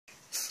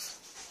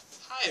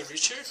Hi,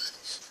 Richard.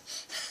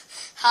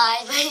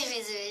 Hi, my name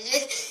is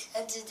Richard,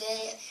 and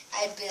today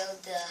I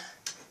built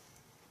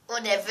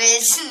whatever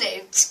its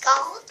name's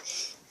called,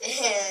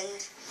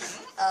 and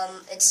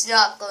it's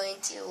not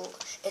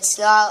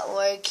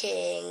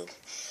working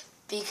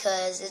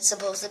because it's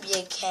supposed to be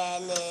a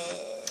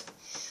cannon,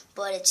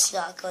 but it's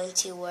not going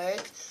to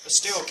work. But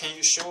still, can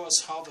you show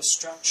us how the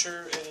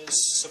structure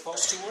is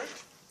supposed to work?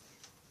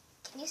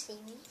 Can you see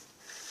me?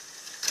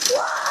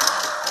 Wow!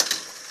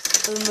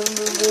 Boom, boom, boom,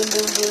 boom,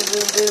 boom, boom,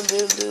 boom, boom,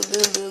 boom, boom,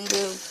 boom, boom,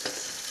 boom.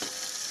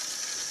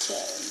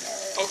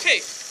 Okay,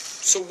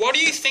 so what do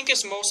you think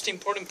is most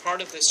important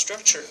part of this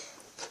structure?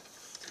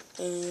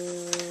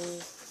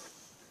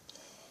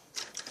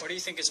 What do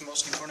you think is the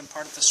most important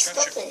part of the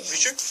structure,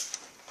 Richard?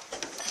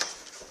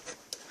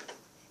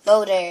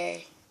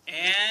 Motor.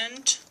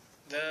 And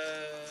the...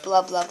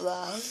 Blah, blah,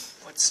 blah.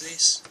 What's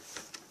this?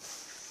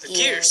 The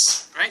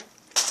gears, right?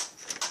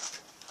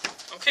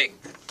 Okay.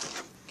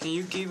 Can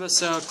you give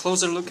us a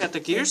closer look at the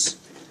gears?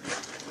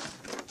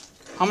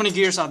 How many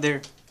gears are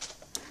there?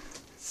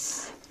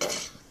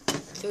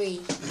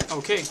 3.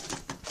 Okay.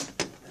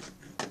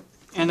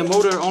 And the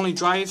motor only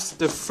drives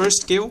the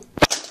first gear?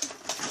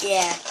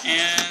 Yeah.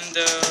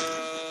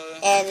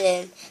 And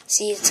then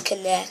see it's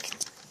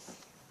connect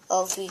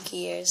all 3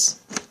 gears.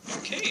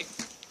 Okay.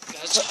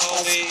 That's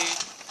how they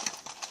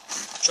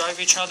drive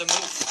each other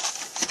move.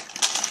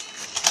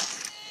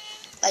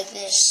 Like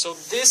this. So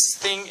this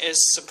thing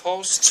is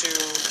supposed to...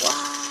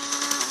 Wow.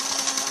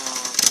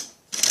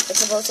 It's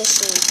supposed to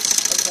shoot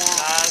like that.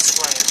 That's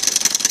right.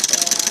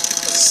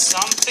 But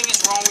something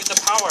is wrong with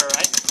the power,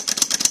 right?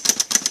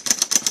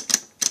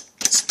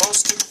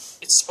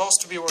 It's supposed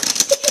to be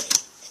working.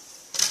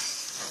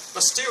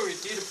 But still, you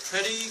did a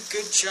pretty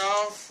good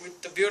job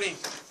with the building.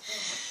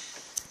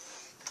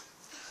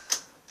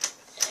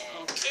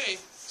 Okay.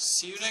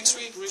 See you next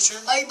week,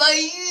 Richard. Bye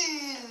bye.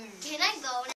 Can I go now?